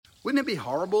Wouldn't it be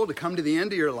horrible to come to the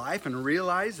end of your life and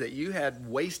realize that you had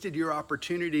wasted your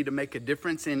opportunity to make a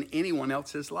difference in anyone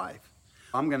else's life?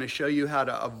 I'm going to show you how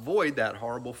to avoid that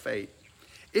horrible fate.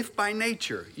 If by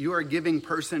nature you are a giving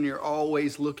person, you're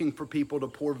always looking for people to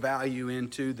pour value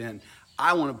into, then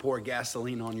I want to pour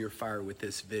gasoline on your fire with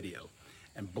this video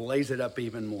and blaze it up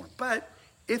even more. But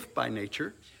if by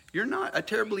nature you're not a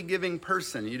terribly giving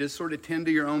person, you just sort of tend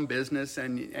to your own business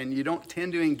and you don't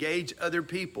tend to engage other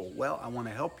people, well, I want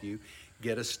to help you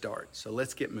get a start. So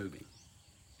let's get moving.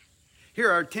 Here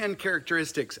are 10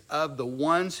 characteristics of the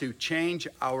ones who change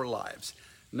our lives.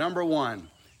 Number 1,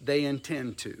 they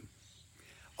intend to.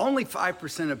 Only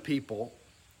 5% of people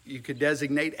you could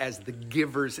designate as the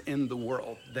givers in the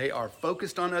world. They are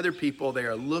focused on other people. They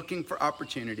are looking for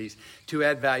opportunities to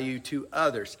add value to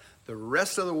others. The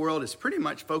rest of the world is pretty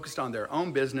much focused on their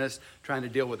own business, trying to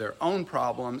deal with their own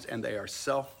problems, and they are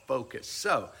self-focused.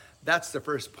 So that's the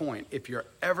first point. If you're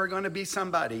ever going to be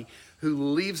somebody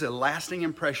who leaves a lasting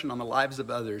impression on the lives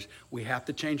of others, we have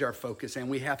to change our focus and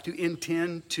we have to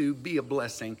intend to be a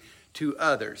blessing to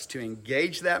others. To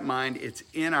engage that mind, it's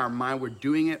in our mind. We're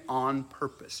doing it on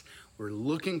purpose. We're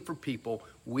looking for people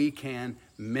we can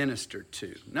minister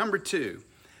to. Number 2,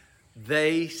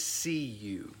 they see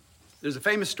you. There's a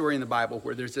famous story in the Bible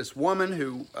where there's this woman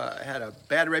who had a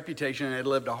bad reputation and had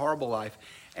lived a horrible life,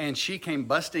 and she came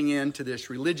busting into this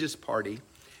religious party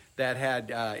that had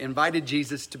invited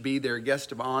Jesus to be their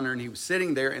guest of honor, and he was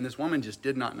sitting there, and this woman just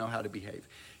did not know how to behave.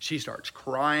 She starts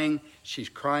crying. She's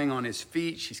crying on his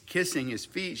feet. She's kissing his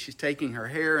feet. She's taking her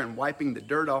hair and wiping the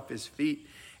dirt off his feet,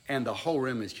 and the whole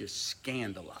room is just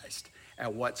scandalized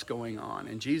at what's going on.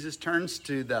 And Jesus turns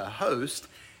to the host,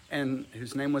 and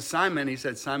whose name was Simon. He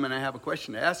said, "Simon, I have a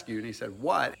question to ask you." And he said,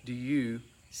 "What do you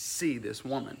see this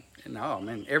woman?" And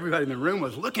everybody in the room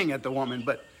was looking at the woman,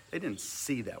 but they didn't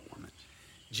see that woman.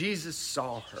 Jesus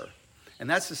saw her. And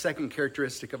that's the second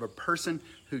characteristic of a person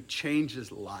who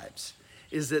changes lives,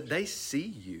 is that they see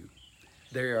you.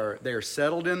 They are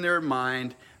settled in their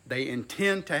mind. They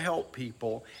intend to help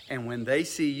people. And when they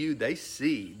see you, they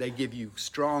give you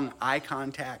strong eye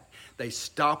contact. They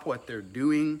stop what they're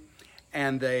doing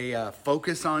and they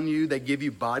focus on you. They give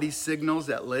you body signals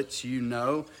that lets you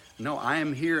know, no, I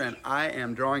am here and I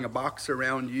am drawing a box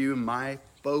around you. My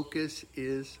focus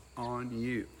is on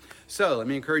you. So let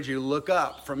me encourage you to look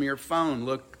up from your phone.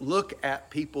 Look at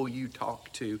people you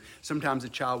talk to. Sometimes a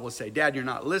child will say, "Dad, you're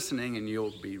not listening," and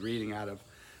you'll be reading out of,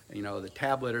 the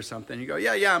tablet or something. You go,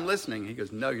 yeah, I'm listening. He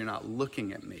goes, "No, you're not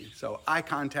looking at me." So eye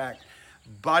contact,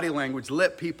 body language,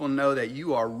 let people know that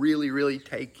you are really, really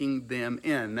taking them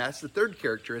in. That's the third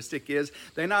characteristic, is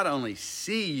they not only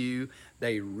see you,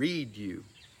 they read you.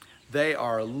 They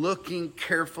are looking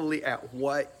carefully at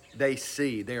what they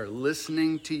see. They are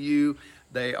listening to you.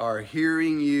 They are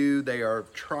hearing you. They are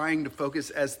trying to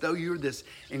focus as though you're this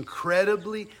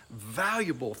incredibly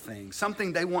valuable thing,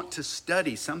 something they want to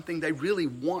study, something they really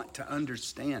want to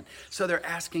understand. So they're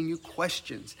asking you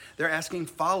questions. They're asking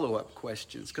follow-up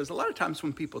questions. Because a lot of times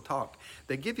when people talk,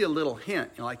 they give you a little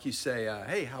hint. Like you say,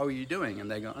 "Hey, how are you doing?" And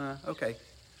they go, "Okay."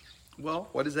 Well,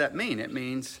 what does that mean? It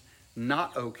means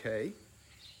not okay.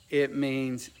 It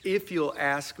means if you'll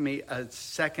ask me a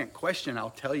second question, I'll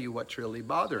tell you what's really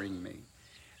bothering me.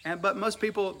 But most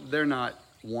people, they're not,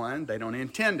 1, they don't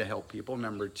intend to help people.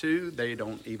 Number 2, they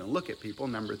don't even look at people.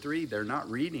 Number 3, they're not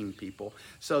reading people.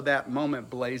 So that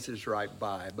moment blazes right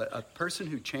by. But a person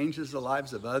who changes the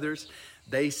lives of others,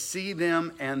 they see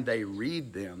them and they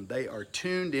read them. They are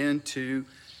tuned into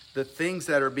the things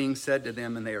that are being said to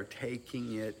them and they are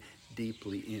taking it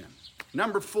deeply in.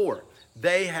 Number 4,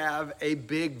 they have a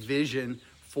big vision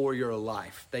for your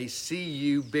life. They see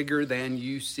you bigger than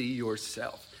you see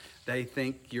yourself. They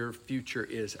think your future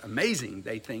is amazing.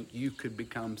 They think you could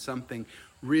become something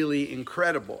really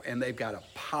incredible. And they've got a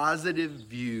positive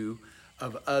view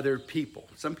of other people.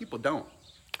 Some people don't.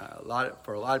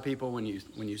 For a lot of people, when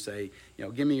you say,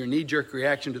 give me your knee-jerk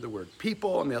reaction to the word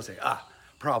people, and they'll say,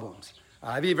 problems.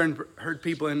 I've even heard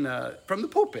people from the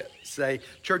pulpit say,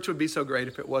 church would be so great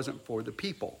if it wasn't for the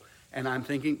people. And I'm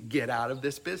thinking, get out of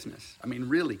this business. I mean,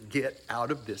 really, get out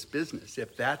of this business.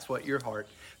 If that's what your heart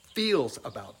feels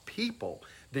about people,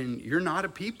 then you're not a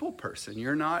people person.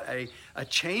 You're not a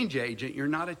change agent. You're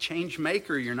not a change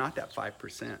maker. You're not that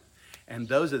 5%. And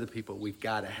those are the people we've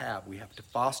got to have. We have to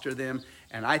foster them.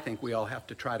 And I think we all have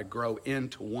to try to grow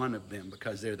into one of them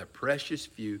because they're the precious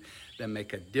few that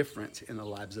make a difference in the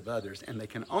lives of others. And they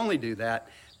can only do that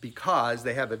because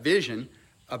they have a vision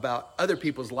about other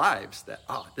people's lives that,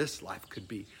 this life could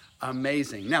be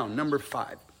amazing. Now, number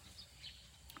 5.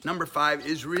 Number 5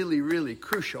 is really, really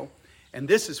crucial. And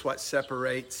this is what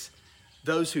separates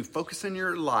those who focus on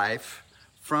your life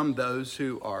from those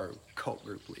who are cult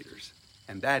group leaders.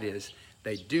 And that is,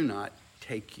 they do not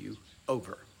take you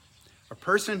over. A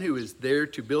person who is there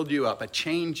to build you up, a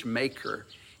change maker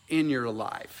in your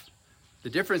life. The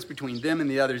difference between them and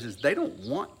the others is they don't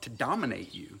want to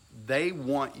dominate you. They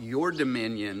want your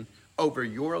dominion over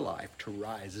your life to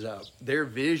rise up. Their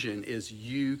vision is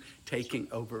you taking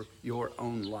over your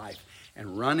own life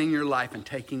and running your life and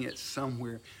taking it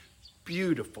somewhere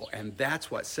beautiful. And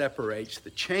that's what separates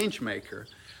the change maker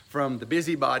from the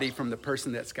busybody, from the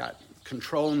person that's got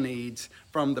control needs,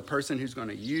 from the person who's going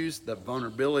to use the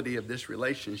vulnerability of this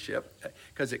relationship,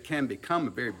 because it can become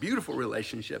a very beautiful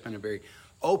relationship and a very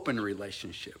open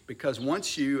relationship. Because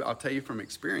once you, I'll tell you from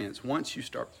experience, once you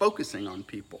start focusing on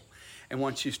people, and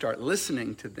once you start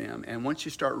listening to them, and once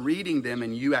you start reading them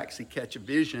and you actually catch a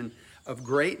vision of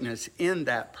greatness in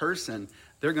that person,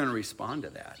 they're going to respond to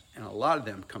that. And a lot of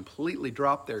them completely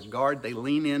drop their guard. They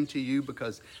lean into you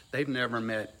because they've never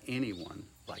met anyone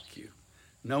like you.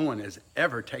 No one has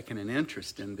ever taken an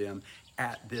interest in them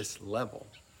at this level.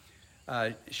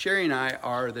 Sherry and I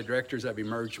are the directors of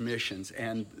Emerge Missions,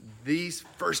 and these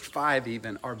first 5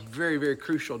 even are very, very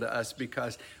crucial to us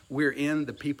because we're in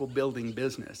the people building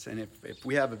business. And if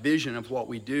we have a vision of what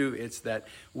we do, it's that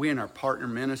we and our partner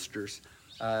ministers,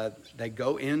 they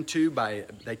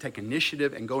take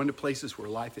initiative and go into places where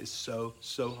life is so,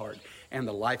 so hard. And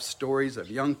the life stories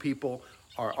of young people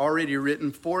are already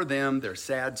written for them. They're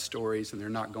sad stories and they're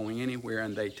not going anywhere.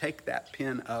 And they take that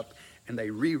pen up and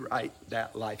they rewrite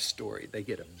that life story. They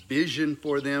get a vision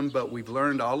for them, but we've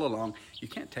learned all along, you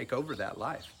can't take over that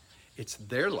life. It's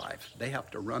their life. They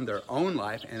have to run their own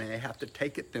life and they have to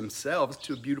take it themselves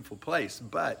to a beautiful place,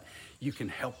 but you can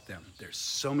help them. There's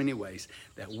so many ways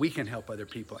that we can help other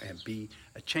people and be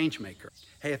a change maker.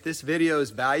 Hey, if this video is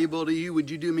valuable to you, would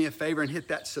you do me a favor and hit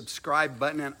that subscribe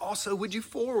button? And also, would you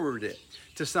forward it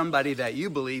to somebody that you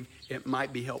believe it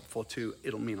might be helpful to?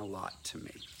 It'll mean a lot to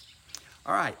me.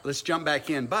 All right, let's jump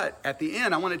back in. But at the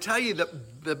end, I want to tell you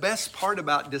the best part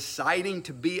about deciding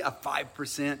to be a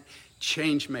 5%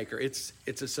 change maker. It's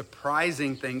a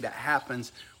surprising thing that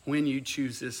happens when you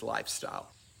choose this lifestyle.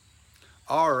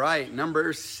 All right,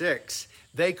 number 6,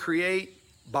 they create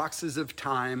boxes of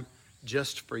time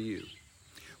just for you.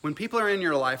 When people are in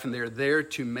your life and they're there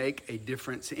to make a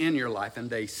difference in your life and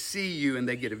they see you and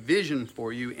they get a vision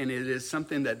for you and it is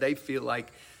something that they feel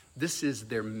like this is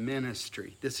their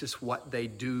ministry. This is what they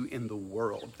do in the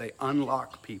world. They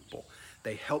unlock people.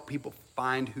 They help people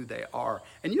find who they are.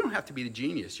 And you don't have to be the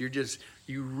genius.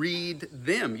 You read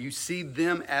them. You see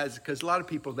them as, because a lot of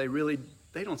people, they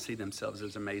don't see themselves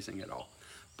as amazing at all.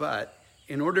 But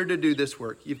in order to do this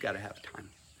work, you've got to have time.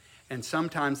 And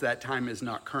sometimes that time is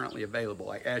not currently available.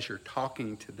 Like as you're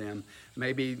talking to them,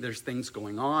 maybe there's things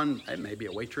going on. It may be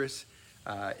a waitress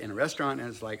in a restaurant, and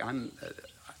it's like,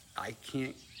 I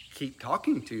can't keep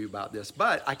talking to you about this,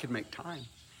 but I could make time.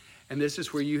 And this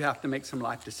is where you have to make some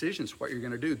life decisions, what you're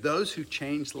going to do. Those who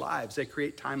change lives, they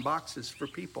create time boxes for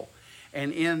people.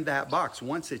 And in that box,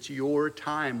 once it's your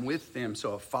time with them,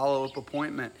 so a follow-up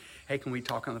appointment, hey, can we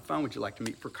talk on the phone? Would you like to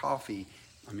meet for coffee?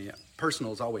 I mean,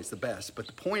 personal is always the best. But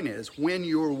the point is, when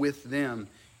you're with them,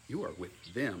 you are with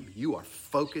them. You are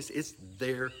focused. It's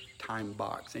their time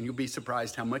box. And you'll be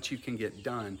surprised how much you can get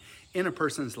done in a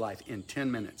person's life in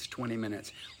 10 minutes, 20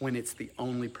 minutes, when it's the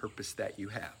only purpose that you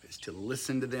have, is to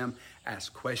listen to them,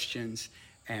 ask questions,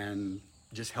 and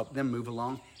just help them move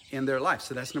along in their life.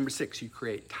 So that's number 6. You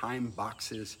create time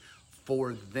boxes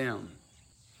for them.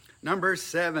 Number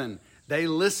 7, they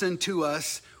listen to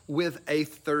us with a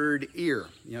third ear.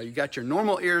 You know, you got your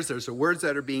normal ears. There's the words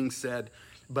that are being said,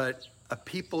 but a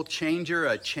people changer,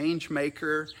 a change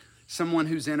maker, someone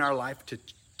who's in our life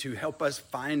to help us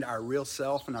find our real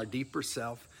self and our deeper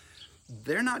self,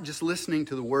 they're not just listening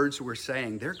to the words we're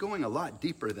saying. They're going a lot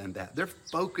deeper than that. They're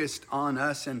focused on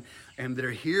us, and they're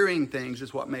hearing things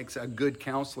is what makes a good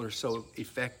counselor so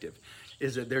effective,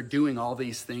 is that they're doing all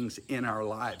these things in our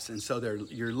lives. And so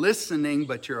you're listening,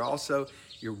 but you're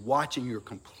watching, you're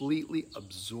completely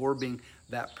absorbing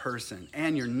that person,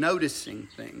 and you're noticing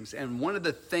things. And one of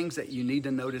the things that you need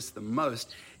to notice the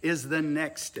most is the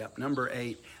next step, number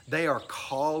 8. They are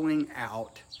calling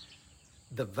out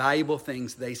the valuable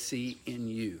things they see in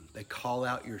you. They call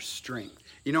out your strength.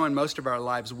 You know, in most of our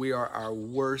lives, we are our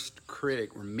worst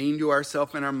critic. We're mean to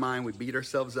ourselves in our mind. We beat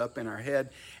ourselves up in our head.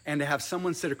 And to have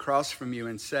someone sit across from you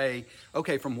and say,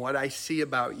 okay, from what I see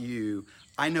about you,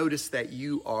 I notice that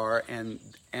you are, and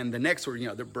the next word,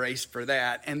 they're braced for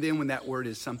that. And then when that word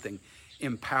is something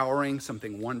empowering,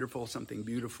 something wonderful, something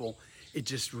beautiful, it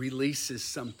just releases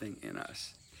something in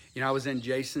us. I was in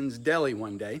Jason's Deli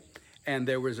one day, And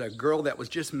there was a girl that was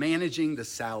just managing the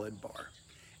salad bar.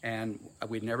 And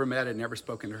we'd never met, I'd never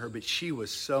spoken to her, but she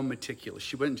was so meticulous.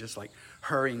 She wasn't just like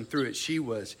hurrying through it. She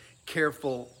was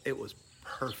careful. It was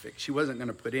perfect. She wasn't going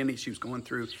to put any, she was going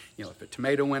through, if a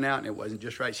tomato went out and it wasn't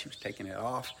just right, she was taking it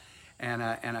off. And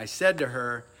I said to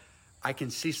her, I can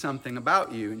see something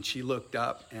about you. And she looked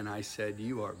up and I said,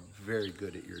 you are very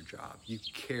good at your job. You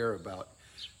care about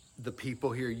the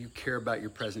people here. You care about your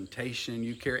presentation.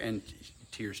 You care, and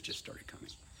tears just started coming.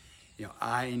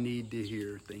 I need to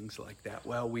hear things like that.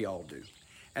 Well, we all do.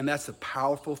 And that's the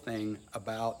powerful thing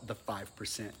about the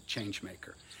 5% change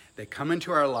maker. They come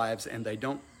into our lives and they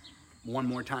don't, one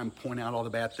more time, point out all the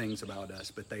bad things about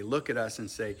us, but they look at us and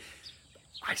say,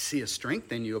 I see a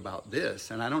strength in you about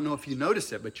this, and I don't know if you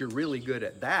notice it, but you're really good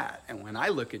at that. And when I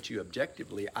look at you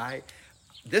objectively,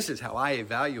 this is how I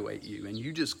evaluate you, and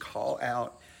you just call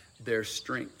out their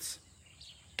strengths.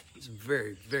 It's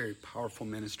very, very powerful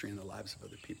ministry in the lives of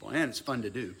other people, and it's fun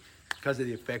to do because of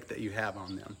the effect that you have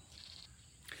on them.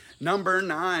 Number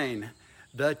 9,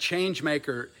 the change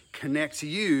maker connects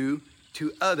you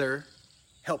to other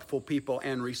helpful people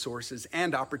and resources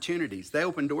and opportunities. They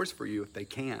open doors for you if they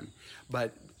can,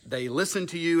 but they listen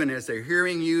to you, and as they're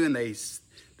hearing you and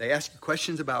they ask you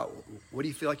questions about what do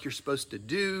you feel like you're supposed to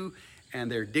do, and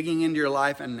they're digging into your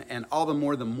life, and all the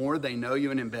more they know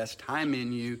you and invest time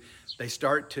in you, they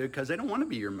start to, because they don't want to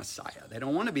be your Messiah. They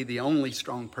don't want to be the only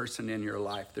strong person in your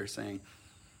life. They're saying,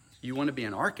 you want to be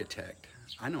an architect.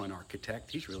 I know an architect.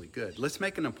 He's really good. Let's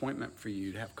make an appointment for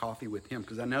you to have coffee with him,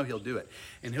 because I know he'll do it.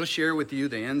 And he'll share with you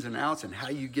the ins and outs and how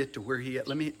you get to where he is.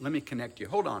 Let me connect you.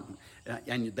 Hold on.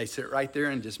 And they sit right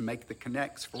there and just make the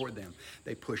connects for them.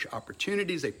 They push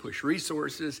opportunities. They push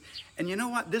resources. And you know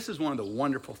what? This is one of the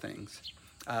wonderful things.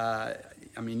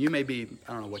 You may be,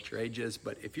 I don't know what your age is,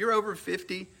 but if you're over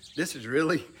 50, this is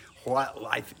really what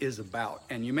life is about.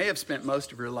 And you may have spent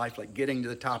most of your life like getting to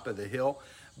the top of the hill,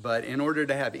 but in order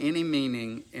to have any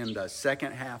meaning in the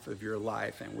second half of your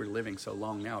life, and we're living so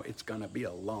long now, it's going to be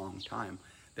a long time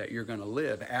that you're going to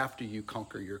live after you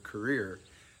conquer your career.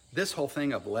 This whole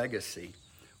thing of legacy,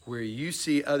 where you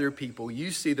see other people, you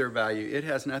see their value, it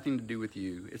has nothing to do with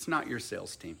you. It's not your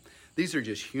sales team. These are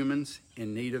just humans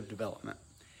in need of development.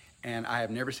 And I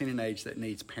have never seen an age that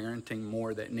needs parenting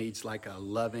more, that needs like a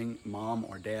loving mom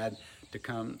or dad to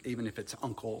come, even if it's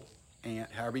uncle,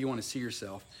 aunt, however you want to see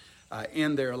yourself,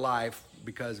 in their life,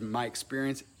 because in my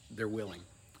experience, they're willing.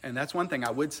 And that's one thing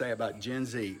I would say about Gen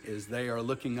Z, is they are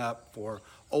looking up for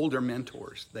older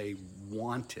mentors. They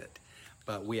want it,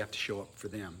 but we have to show up for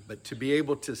them. But to be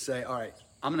able to say, all right,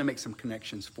 I'm going to make some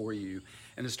connections for you,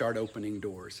 and to start opening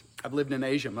doors. I've lived in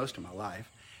Asia most of my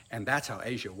life, and that's how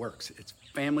Asia works. It's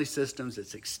family systems,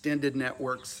 it's extended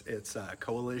networks, it's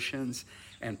coalitions,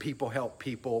 and people help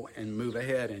people and move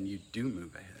ahead, and you do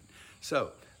move ahead.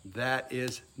 So that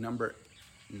is number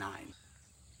 9.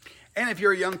 And if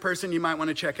you're a young person, you might want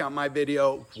to check out my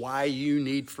video, Why You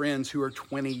Need Friends Who Are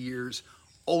 20 Years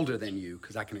Older Than You,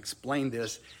 because I can explain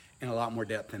this in a lot more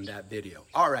depth in that video.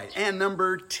 All right, and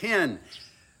number 10,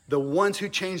 the ones who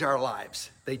change our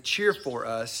lives. They cheer for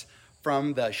us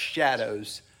from the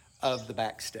shadows of the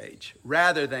backstage,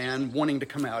 rather than wanting to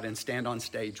come out and stand on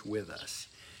stage with us.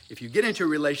 If you get into a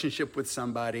relationship with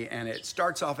somebody and it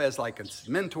starts off as like a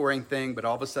mentoring thing, but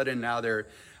all of a sudden now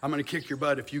I'm going to kick your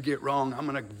butt if you get wrong. I'm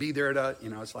going to be there to,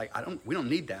 it's like, we don't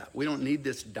need that. We don't need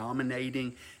this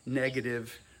dominating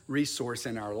negative resource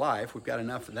in our life. We've got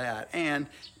enough of that. And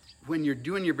when you're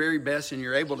doing your very best and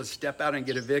you're able to step out and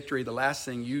get a victory, the last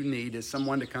thing you need is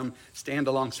someone to come stand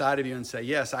alongside of you and say,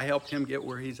 yes, I helped him get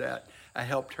where he's at. I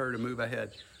helped her to move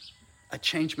ahead. A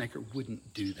change maker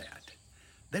wouldn't do that.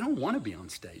 They don't want to be on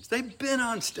stage. They've been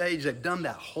on stage. They've done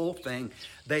that whole thing.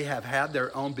 They have had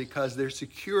their own because they're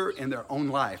secure in their own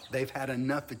life. They've had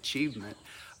enough achievement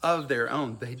of their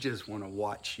own. They just want to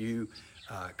watch you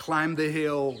climb the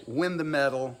hill, win the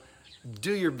medal,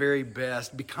 do your very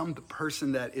best, become the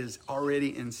person that is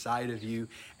already inside of you,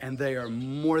 and they are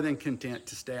more than content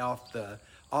to stay off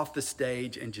the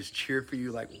stage and just cheer for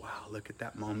you like, wow, look at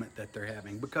that moment that they're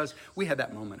having, because we had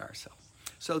that moment ourselves.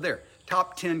 So there,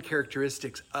 top 10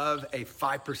 characteristics of a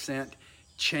 5%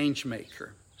 change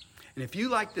maker. And if you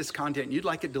like this content and you'd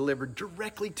like it delivered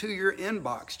directly to your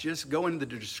inbox, just go into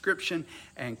the description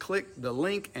and click the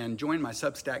link and join my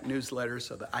Substack newsletter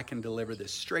so that I can deliver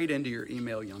this straight into your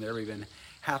email. You'll never even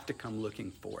have to come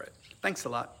looking for it. Thanks a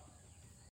lot.